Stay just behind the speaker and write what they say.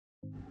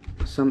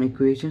some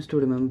equations to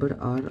remember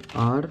are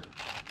R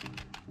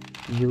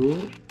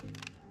U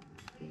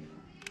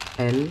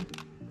L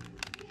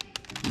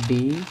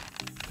D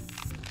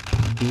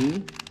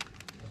B,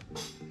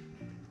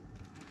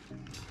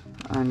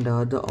 and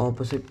the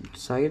opposite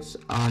sides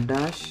R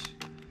dash,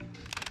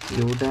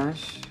 U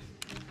dash,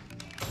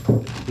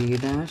 B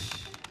dash,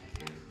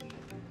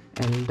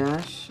 L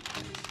dash,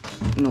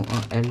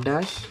 L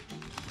dash,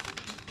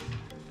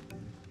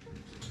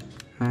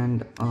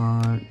 and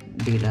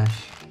D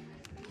dash.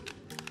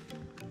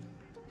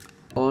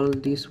 All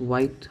these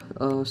white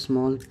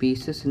small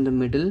pieces in the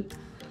middle,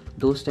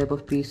 those type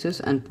of pieces,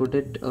 and put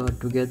it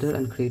together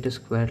and create a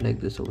square like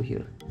this over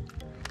here.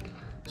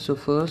 So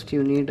first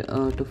you need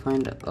to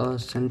find a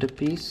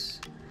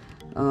centerpiece.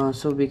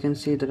 So we can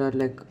see there are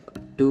like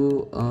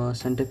two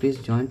centerpiece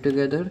joined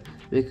together.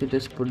 We could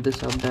just put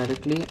this up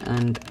directly,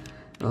 and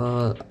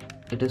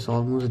it is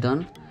almost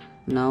done.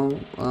 Now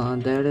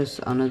there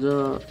is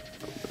another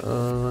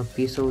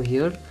piece over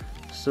here.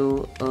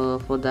 So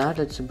for that,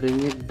 let's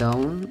bring it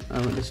down.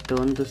 Let's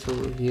turn this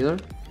over here,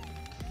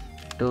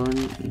 turn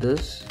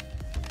this,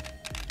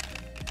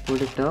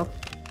 put it up,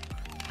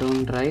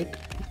 turn right,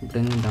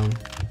 bring it down.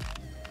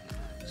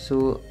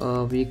 So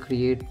we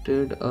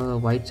created a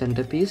white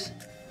centerpiece.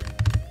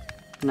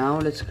 Now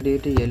let's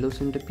create a yellow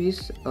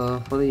centerpiece.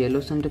 For the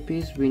yellow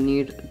centerpiece, we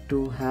need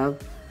to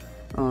have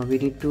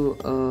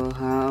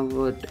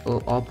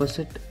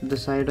opposite the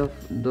side of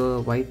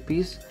the white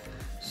piece.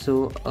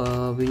 So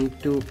we need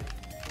to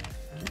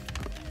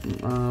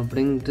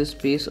bring this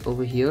piece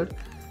over here.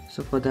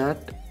 So for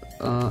that,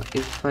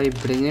 if I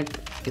bring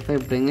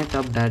it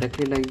up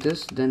directly like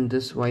this, then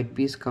this white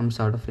piece comes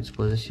out of its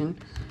position.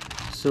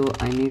 So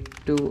I need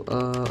to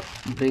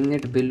bring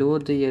it below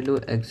the yellow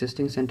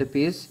existing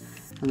centerpiece,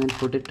 and then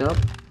put it up,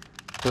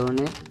 turn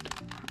it,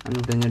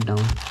 and bring it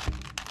down.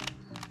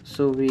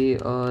 So we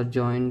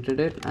jointed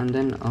it, and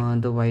then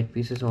the white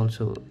piece is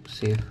also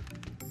safe.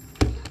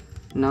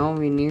 Now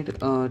we need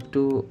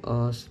to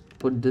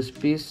put this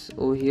piece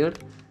over here.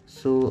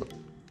 So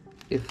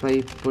if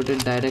I put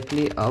it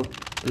directly up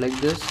like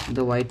this,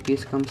 the white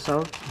piece comes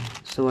out.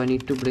 So I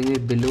need to bring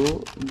it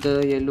below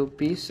the yellow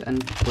piece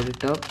and put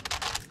it up,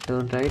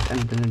 turn right,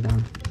 and bring it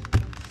down.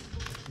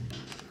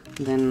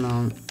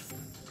 Then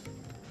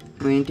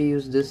we need to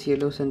use this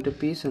yellow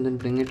centerpiece and then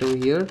bring it over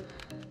here.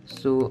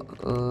 So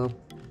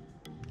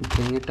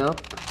bring it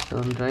up,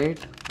 turn right,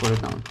 put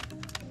it down,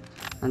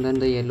 and then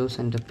the yellow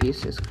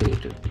centerpiece is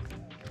created.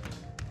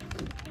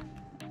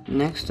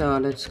 Next,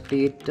 let's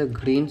create the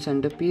green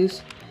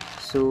centerpiece.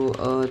 So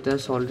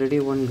there's already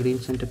one green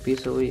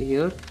centerpiece over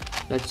here.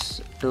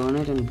 Let's turn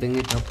it and bring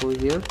it up over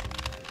here.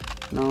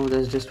 Now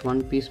there's just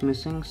one piece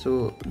missing,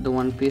 so the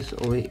one piece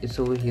is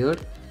over here.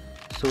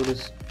 So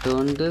let's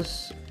turn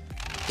this,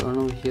 turn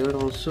over here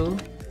also,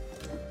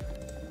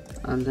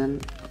 and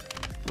then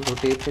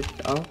rotate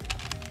it up,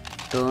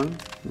 turn,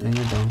 bring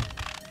it down.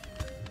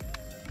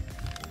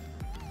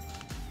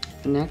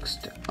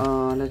 Next,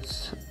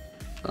 let's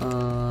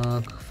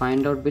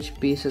find out which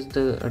piece is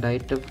the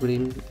right of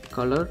green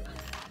color.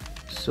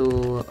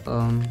 So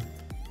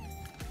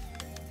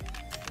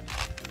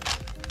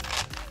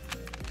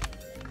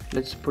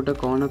let's put a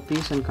corner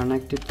piece and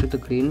connect it to the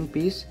green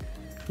piece.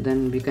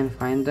 Then we can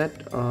find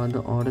that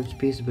the orange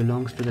piece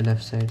belongs to the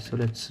left side. So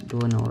let's do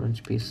an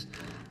orange piece.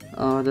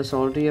 There's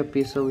already a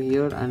piece over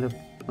here, and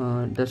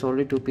there's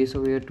already two pieces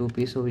over here, two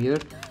pieces over here.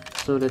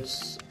 So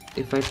let's,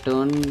 if I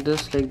turn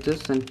this like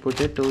this and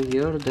put it over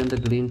here, then the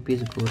green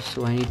piece goes.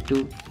 So I need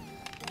to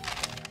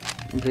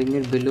bring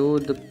it below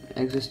the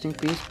existing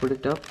piece, put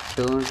it up,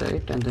 turn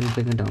right, and then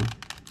bring it down.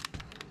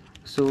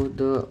 So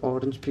the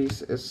orange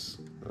piece is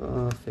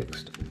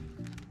fixed.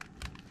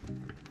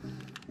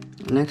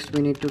 Next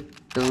we need to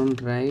turn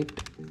right,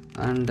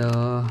 and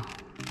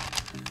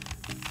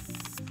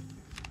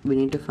we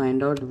need to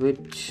find out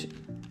which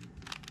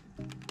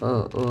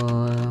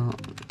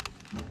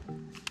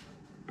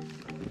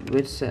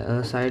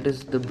side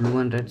is the blue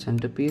and red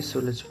centerpiece. So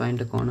let's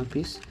find a corner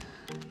piece.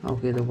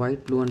 Okay, the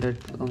white, blue, and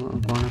red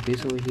corner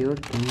piece over here.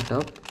 Bring it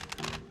up,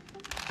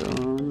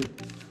 turn.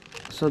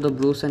 So the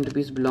blue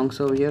centerpiece belongs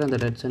over here, and the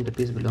red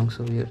centerpiece belongs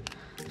over here.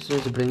 So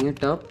let's bring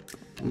it up,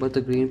 but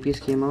the green piece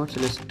came out.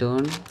 So let's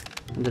turn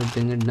and then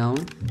bring it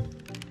down.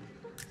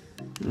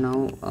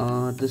 Now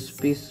this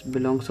piece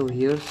belongs over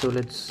here. So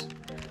let's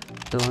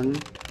turn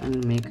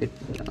and make it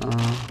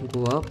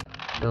go up,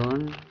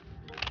 turn,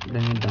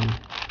 bring it down.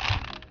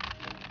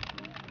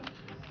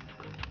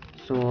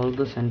 So all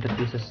the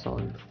centerpiece is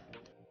solved.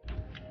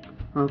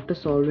 After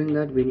solving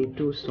that, we need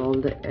to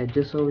solve the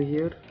edges over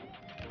here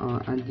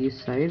and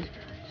these sides.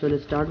 So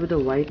let's start with the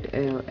white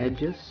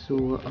edges.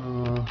 So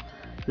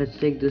let's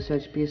take this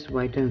edge piece,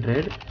 white and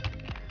red.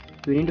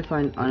 We need to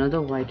find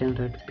another white and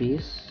red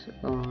piece.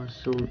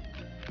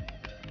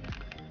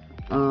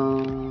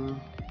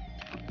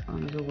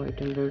 Another white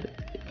and red,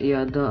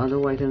 yeah, the other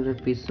white and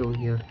red piece over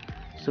here.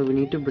 So we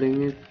need to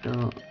bring it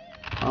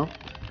up,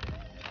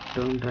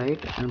 turn right,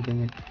 and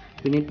bring it.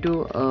 We need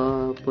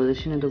to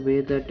position in the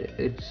way that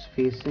it's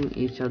facing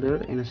each other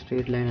in a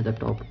straight line at the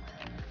top.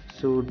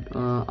 So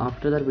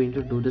after that we need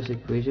to do this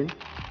equation.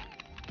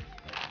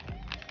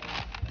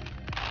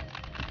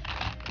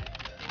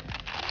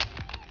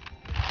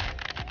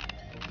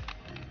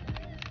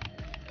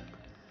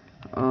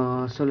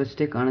 So let's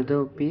take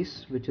another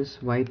piece which is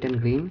white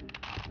and green.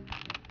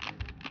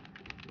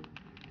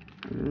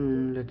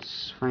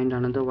 Let's find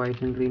another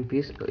white and green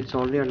piece. It's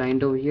already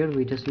aligned over here,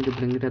 we just need to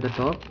bring it at the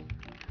top,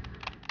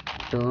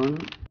 turn.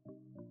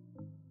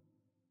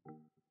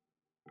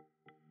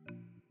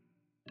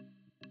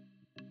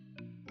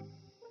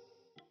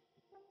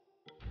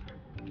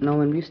 Now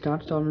when we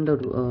start solving the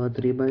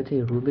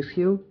 3x3 Rubik's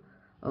Cube,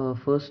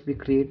 first we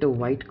create a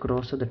white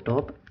cross at the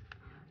top.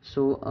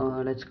 So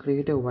let's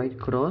create a white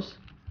cross.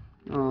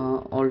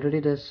 Already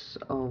there's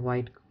a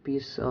white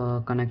piece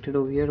connected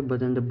over here, but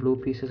then the blue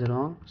piece is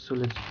wrong, so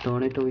let's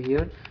turn it over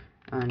here,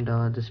 and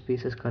this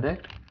piece is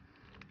correct.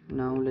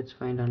 Now let's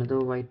find another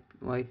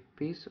white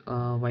piece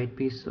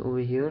over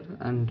here,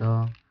 and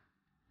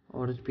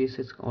orange piece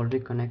is already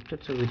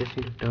connected, so we just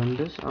need to turn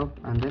this up,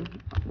 and then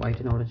white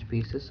and orange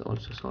piece is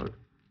also solved.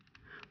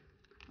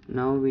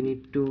 Now we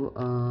need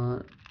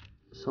to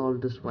solve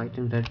this white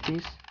and red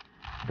piece.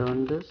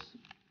 Turn this,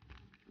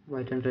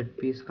 white and red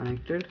piece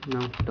connected,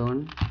 now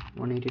turn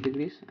 180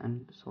 degrees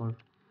and solve.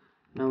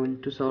 Now we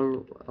need to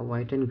solve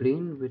white and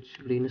green, which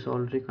green is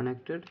already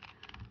connected,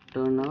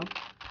 turn up,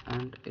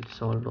 and it's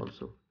solved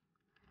also.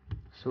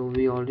 So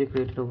we already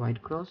created a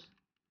white cross.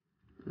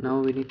 Now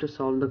we need to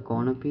solve the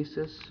corner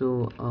pieces.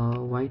 So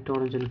white,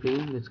 orange and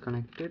green, let's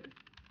connect it,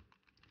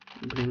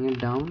 bring it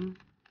down,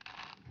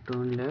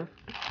 turn left,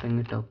 bring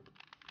it up.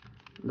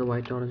 The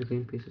white, orange,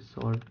 green piece is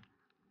solved.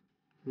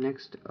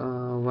 Next,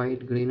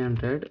 white, green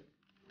and red,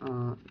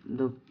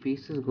 the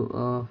piece is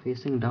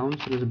facing down,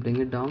 so let's bring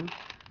it down,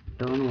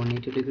 turn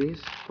 180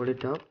 degrees, put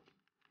it up,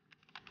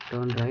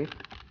 turn right,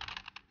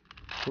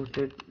 put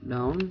it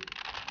down,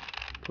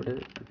 put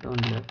it, turn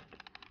left,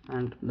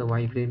 and the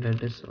white, green, red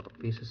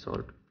piece is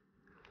solved.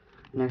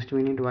 Next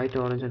we need white,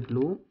 orange and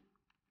blue,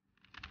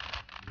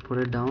 put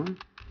it down,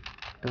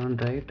 turn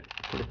right,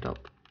 put it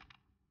up.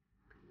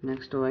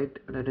 Next white,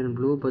 red and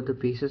blue, but the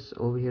pieces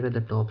over here at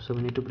the top, so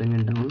we need to bring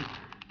it down,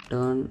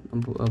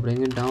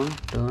 bring it down,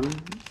 turn,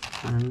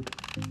 and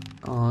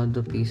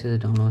the piece is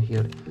down over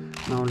here.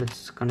 Now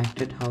let's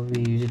connect it how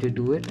we usually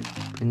do it,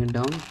 bring it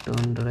down,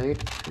 turn right,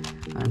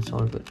 and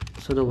solve it.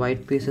 So the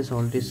white piece is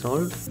already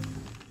solved.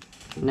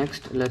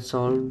 Next let's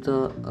solve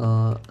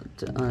the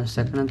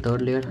second and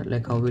third layer,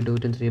 like how we do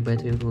it in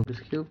 3x3 Rubik's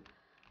Cube.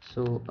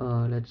 So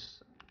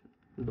let's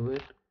do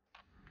it.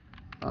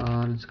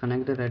 Let's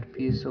connect the red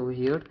piece over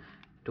here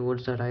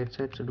towards the right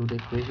side, so do the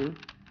equation.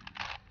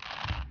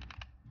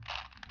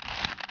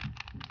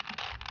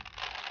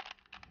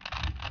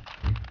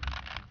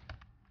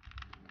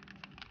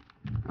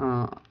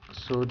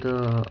 So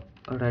the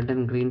red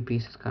and green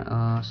piece is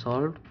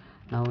solved.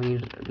 Now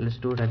let's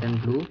do red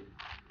and blue.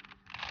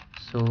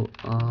 So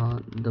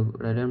the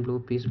red and blue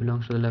piece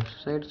belongs to the left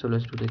side, so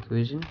let's do the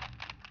equation.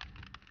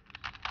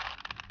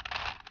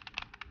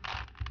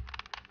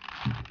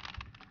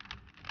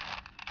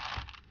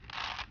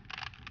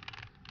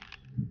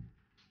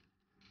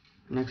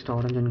 Next,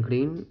 orange and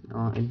green,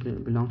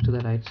 it belongs to the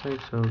right side,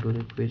 so do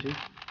the equation.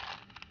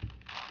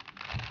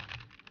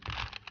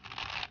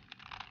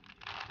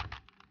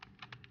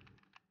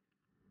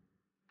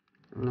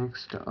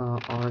 Next,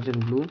 orange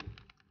and blue,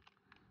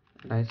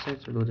 right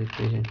side, so do the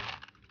equation.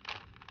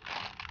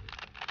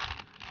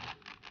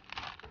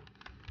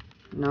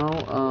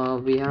 Now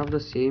we have the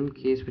same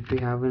case which we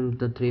have in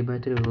the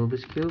 3x3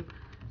 Rubik's Cube,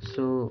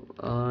 so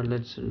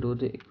let's do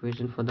the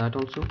equation for that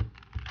also.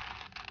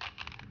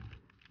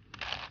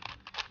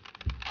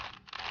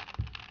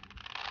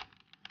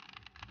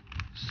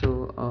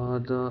 So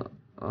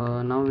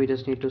now we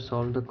just need to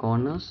solve the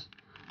corners,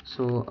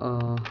 so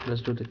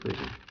let's do the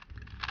equation.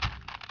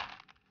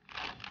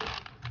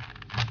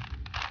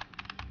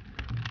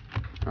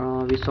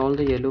 We solved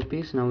the yellow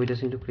piece. Now we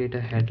just need to create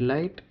a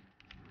headlight,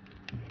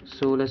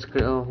 so let's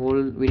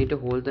we need to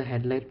hold the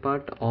headlight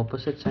part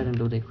opposite side and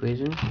do the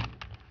equation.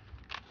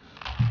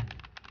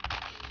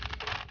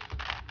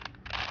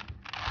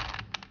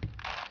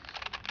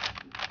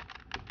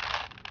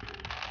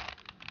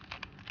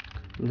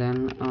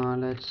 Then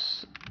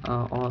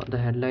the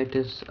headlight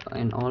is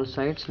in all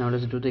sides. Now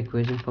let's do the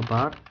equation for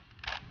bar.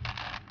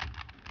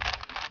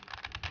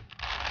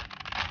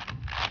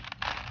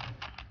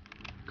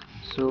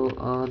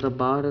 So the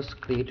bar is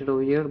created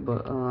over here,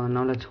 but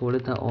now let's hold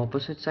it the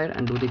opposite side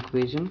and do the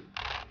equation.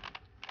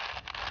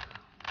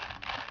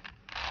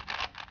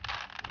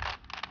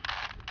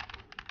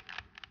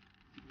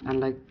 And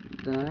like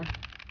that.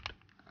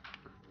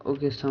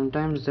 Okay,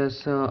 sometimes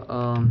there's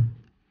a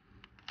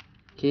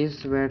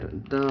case where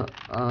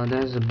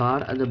there's a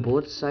bar at the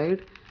both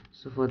side,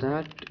 so for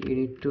that you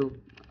need to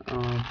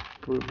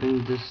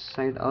bring this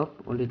side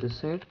up, only this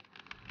side,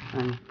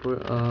 and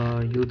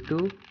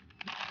U2,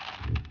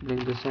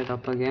 bring this side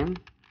up again,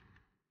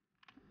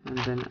 and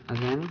then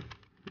again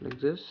like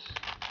this,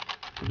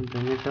 and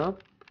bring it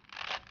up,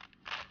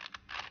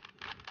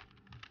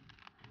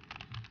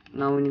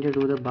 Now we need to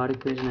do the bar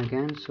equation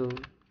again, so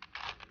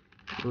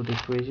do the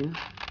equation.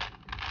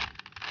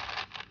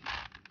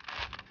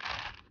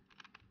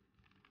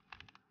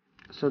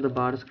 So the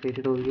bar is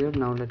created over here.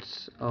 Now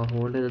let's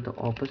hold it at the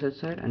opposite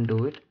side and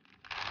do it.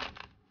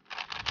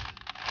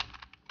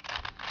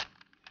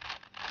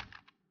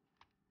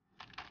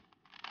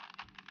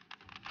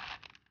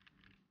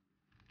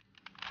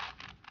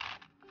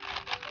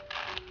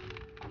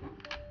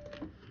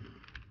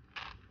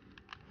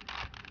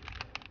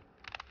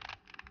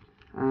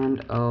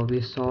 And we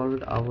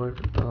solved our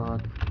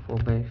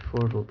 4x4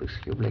 Rubik's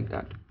cube like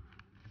that.